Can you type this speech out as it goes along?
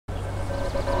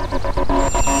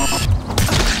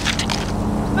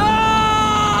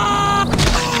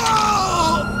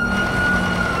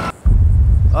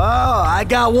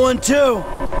got one too.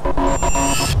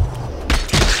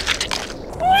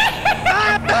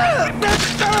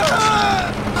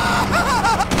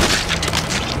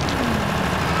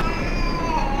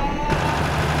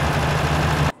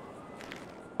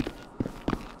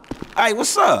 Hey,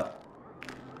 what's up?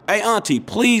 Hey, Auntie,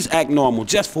 please act normal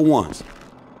just for once.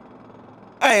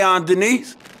 Hey, Aunt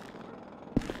Denise.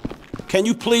 Can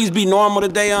you please be normal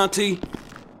today, Auntie?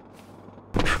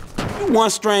 You one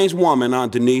strange woman,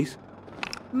 Aunt Denise.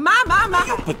 My.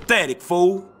 You pathetic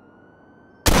fool.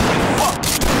 Fuck.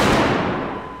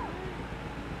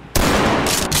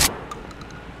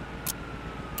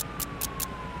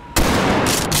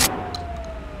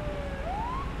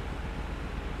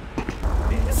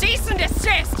 Cease and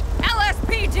desist!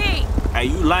 LSPD! Hey,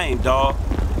 you lame, dawg.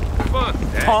 Fuck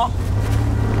that. Huh?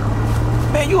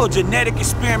 Man, you a genetic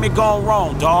experiment gone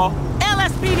wrong, dawg.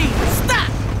 LSPD, stop!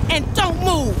 And don't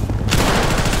move!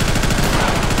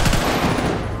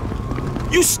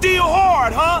 You still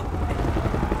hard, huh?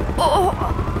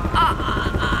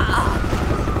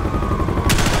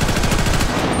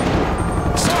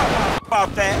 Sorry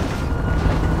about that.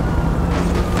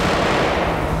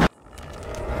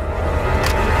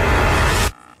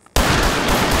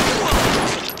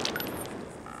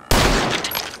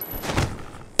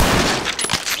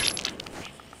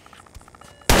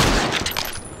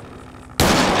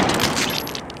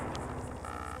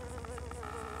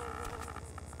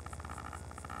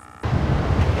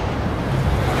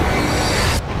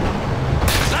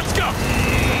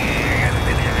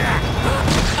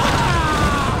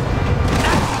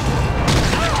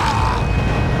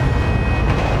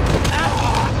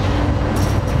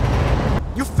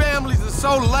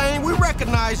 So lame, we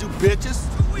recognize you bitches.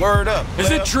 Word up.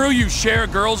 Is it true you share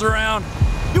girls around?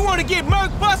 You want to get murk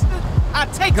busted? I'll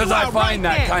take you Because I out find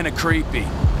right that now. kind of creepy.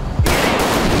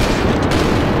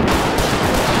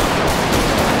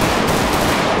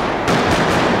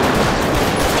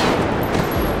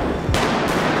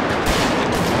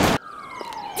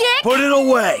 Put it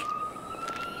away.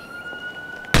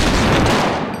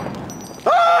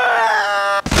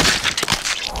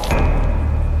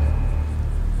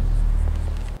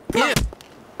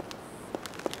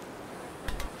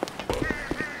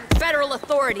 Federal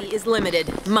authority is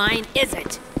limited. Mine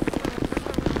isn't.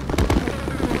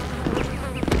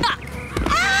 Fuck!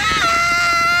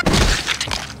 Ah!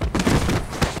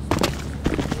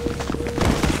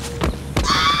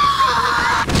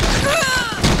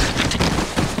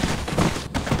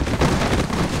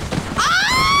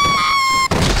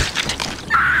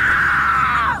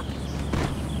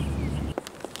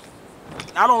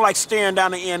 I don't like staring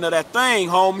down the end of that thing,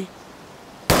 homie.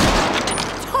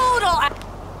 Total.